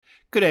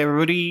Good day,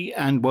 everybody,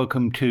 and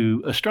welcome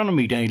to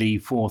Astronomy Daily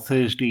for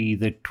Thursday,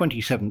 the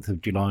 27th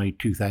of July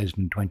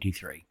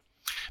 2023.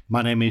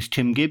 My name is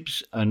Tim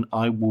Gibbs, and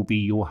I will be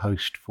your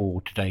host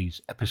for today's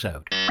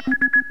episode.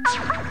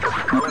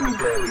 Astronomy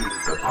Daily,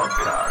 the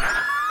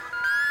podcast,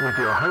 with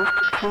your host,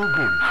 Tim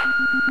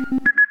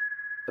Gibbs.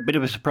 A bit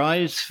of a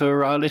surprise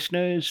for our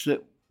listeners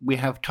that we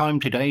have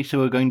time today, so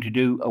we're going to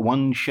do a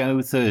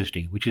one-show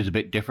Thursday, which is a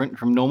bit different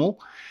from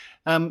normal.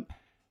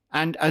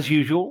 And as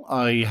usual,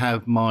 I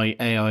have my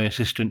AI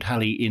assistant,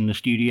 Hallie, in the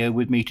studio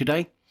with me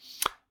today.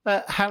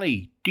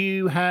 Hallie, do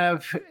you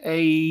have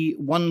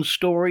one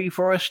story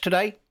for us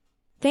today?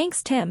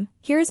 Thanks, Tim.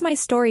 Here's my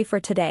story for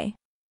today.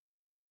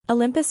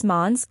 Olympus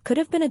Mons could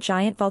have been a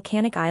giant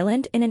volcanic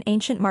island in an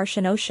ancient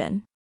Martian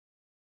ocean.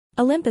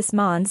 Olympus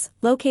Mons,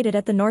 located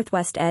at the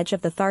northwest edge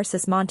of the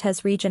Tharsis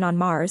Montes region on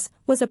Mars,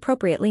 was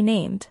appropriately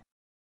named.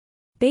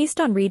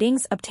 Based on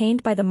readings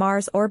obtained by the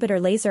Mars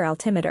Orbiter Laser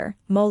Altimeter,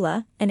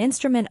 MOLA, an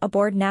instrument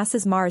aboard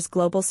NASA's Mars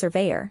Global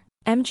Surveyor,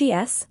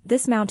 MGS,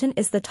 this mountain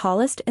is the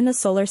tallest in the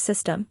solar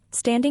system,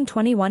 standing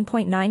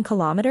 21.9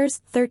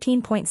 kilometers,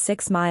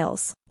 13.6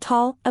 miles,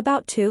 tall,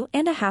 about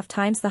 2.5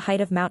 times the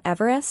height of Mount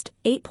Everest,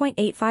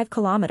 8.85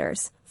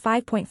 kilometers,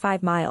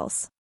 5.5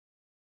 miles.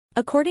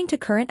 According to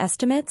current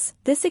estimates,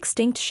 this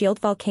extinct shield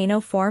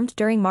volcano formed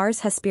during Mars'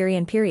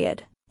 Hesperian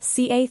period,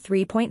 ca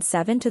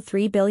 3.7 to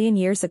 3 billion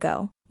years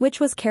ago, which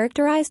was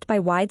characterized by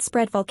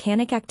widespread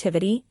volcanic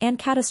activity and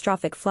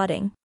catastrophic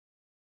flooding.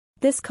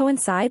 This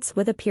coincides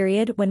with a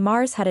period when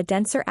Mars had a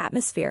denser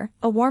atmosphere,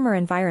 a warmer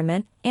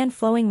environment, and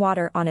flowing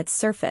water on its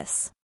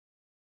surface.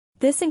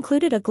 This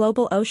included a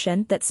global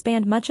ocean that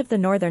spanned much of the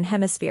northern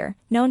hemisphere,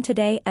 known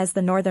today as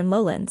the Northern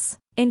Lowlands,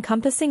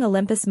 encompassing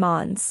Olympus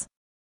Mons.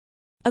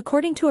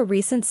 According to a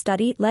recent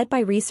study led by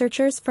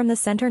researchers from the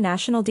Centre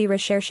National de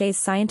Recherches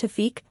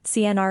Scientifiques,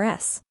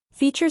 CNRS,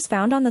 features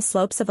found on the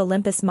slopes of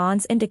Olympus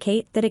Mons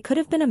indicate that it could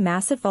have been a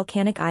massive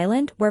volcanic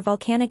island where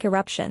volcanic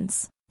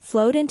eruptions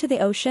flowed into the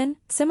ocean,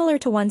 similar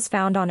to ones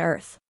found on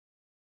Earth.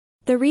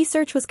 The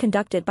research was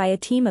conducted by a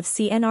team of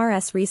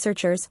CNRS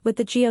researchers with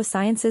the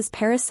Geosciences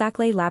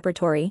Paris-Saclay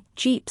Laboratory,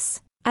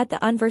 GEPS, at the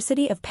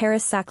University of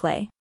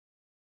Paris-Saclay.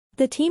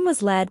 The team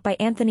was led by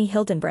Anthony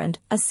Hildenbrand,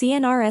 a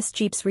CNRS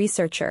GEPS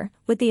researcher,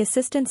 with the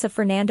assistance of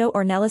Fernando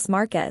Ornelas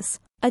Marquez,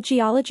 a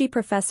geology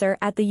professor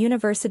at the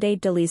Universidade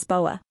de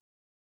Lisboa.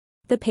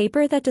 The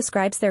paper that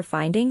describes their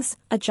findings,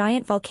 A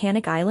Giant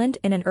Volcanic Island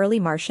in an Early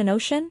Martian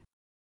Ocean,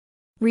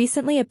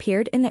 recently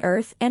appeared in the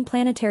Earth and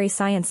Planetary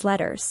Science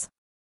letters.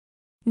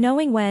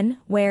 Knowing when,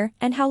 where,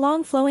 and how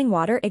long flowing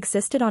water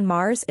existed on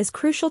Mars is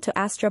crucial to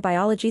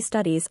astrobiology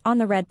studies on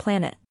the Red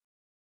Planet.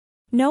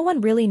 No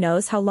one really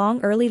knows how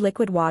long early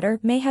liquid water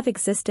may have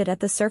existed at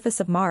the surface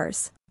of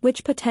Mars,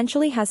 which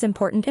potentially has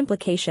important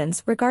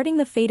implications regarding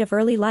the fate of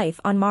early life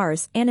on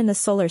Mars and in the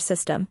solar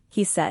system,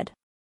 he said.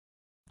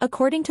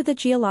 According to the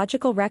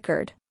geological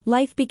record,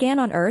 life began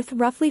on Earth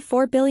roughly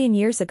 4 billion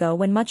years ago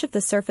when much of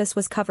the surface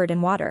was covered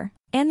in water,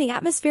 and the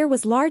atmosphere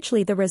was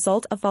largely the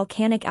result of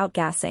volcanic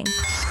outgassing.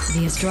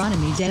 The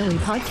Astronomy Daily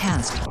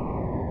Podcast.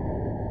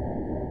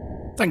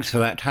 Thanks for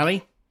that,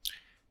 Hallie.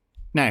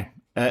 Now,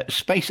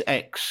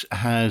 SpaceX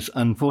has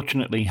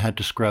unfortunately had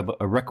to scrub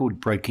a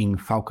record-breaking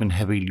Falcon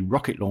Heavy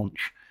rocket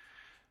launch.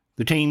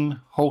 The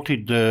team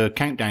halted the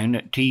countdown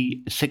at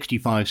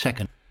T65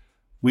 seconds.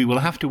 We will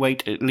have to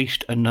wait at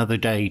least another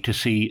day to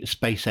see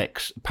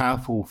SpaceX's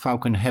powerful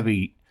Falcon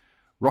Heavy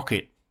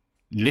rocket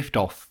lift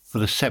off for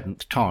the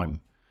 7th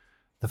time.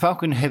 The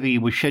Falcon Heavy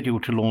was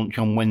scheduled to launch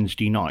on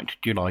Wednesday night,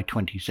 July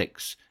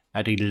 26,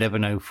 at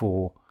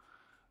 11:04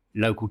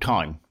 local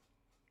time,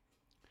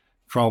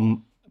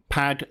 from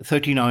Pad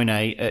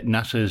 39A at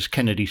NASA's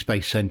Kennedy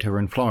Space Center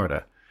in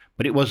Florida.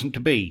 But it wasn't to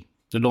be.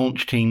 The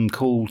launch team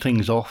called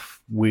things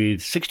off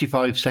with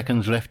 65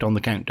 seconds left on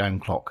the countdown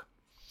clock,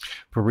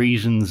 for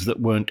reasons that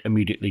weren't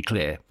immediately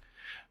clear.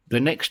 The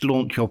next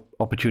launch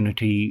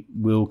opportunity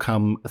will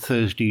come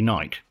Thursday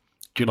night,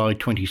 July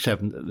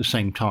 27th at the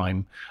same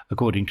time,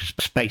 according to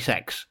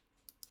SpaceX.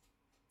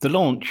 The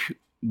launch,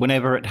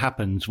 whenever it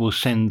happens, will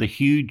send the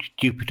huge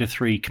Jupiter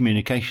 3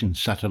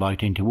 communications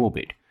satellite into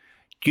orbit.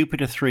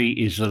 Jupiter 3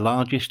 is the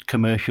largest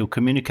commercial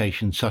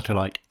communications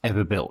satellite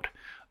ever built,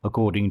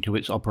 according to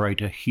its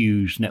operator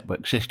Hughes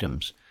Network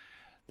Systems.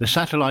 The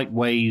satellite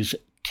weighs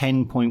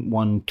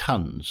 10.1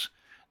 tons,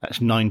 that's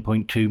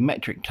 9.2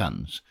 metric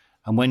tons,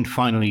 and when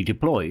finally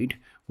deployed,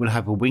 will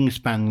have a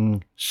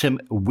wingspan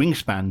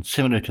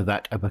similar to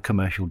that of a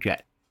commercial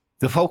jet.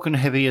 The Falcon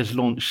Heavy has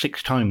launched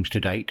 6 times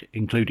to date,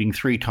 including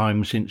 3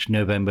 times since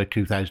November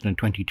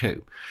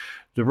 2022.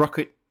 The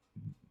rocket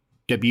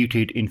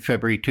debuted in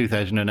February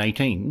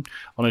 2018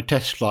 on a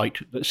test flight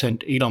that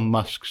sent Elon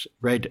Musk's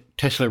red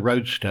Tesla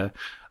Roadster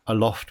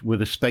aloft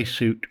with a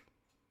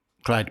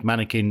spacesuit-clad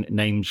mannequin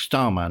named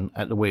Starman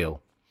at the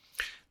wheel.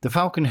 The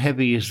Falcon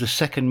Heavy is the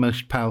second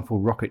most powerful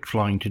rocket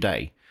flying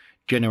today,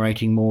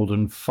 generating more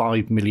than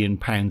 5 million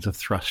pounds of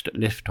thrust at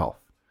liftoff.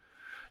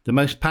 The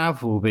most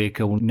powerful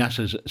vehicle,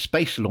 NASA's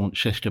Space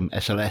Launch System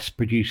SLS,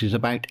 produces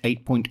about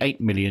 8.8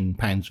 million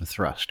pounds of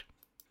thrust.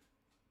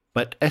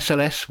 But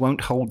SLS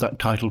won't hold that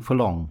title for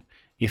long.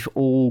 If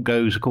all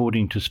goes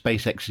according to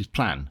SpaceX's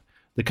plan,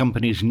 the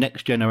company's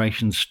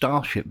next-generation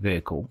Starship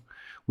vehicle,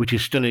 which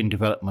is still in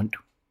development,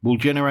 will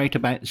generate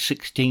about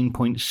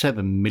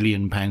 £16.7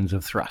 million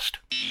of thrust.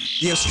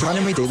 The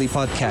Astronomy Daily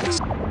Podcast.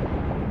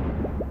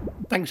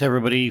 Thanks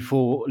everybody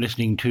for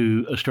listening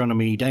to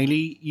Astronomy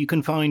Daily. You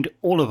can find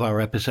all of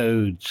our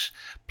episodes,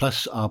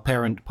 plus our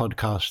parent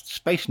podcast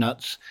Space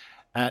Nuts,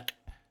 at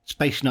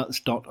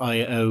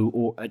spacenuts.io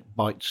or at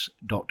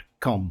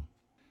bytes.com.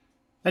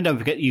 And don't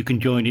forget you can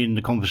join in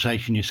the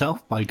conversation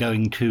yourself by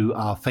going to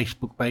our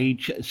Facebook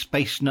page,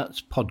 Space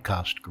Nuts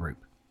Podcast Group.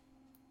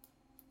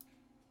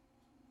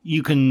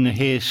 You can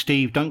hear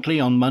Steve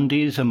Dunkley on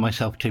Mondays and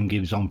myself, Tim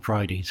Gibbs, on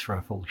Fridays for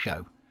a full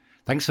show.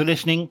 Thanks for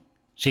listening.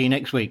 See you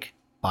next week.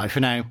 Bye for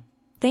now.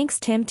 Thanks,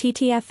 Tim,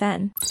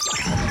 TTFN.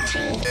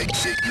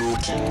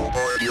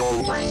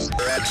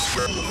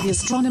 The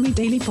Astronomy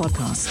Daily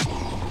Podcast.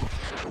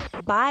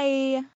 Bye.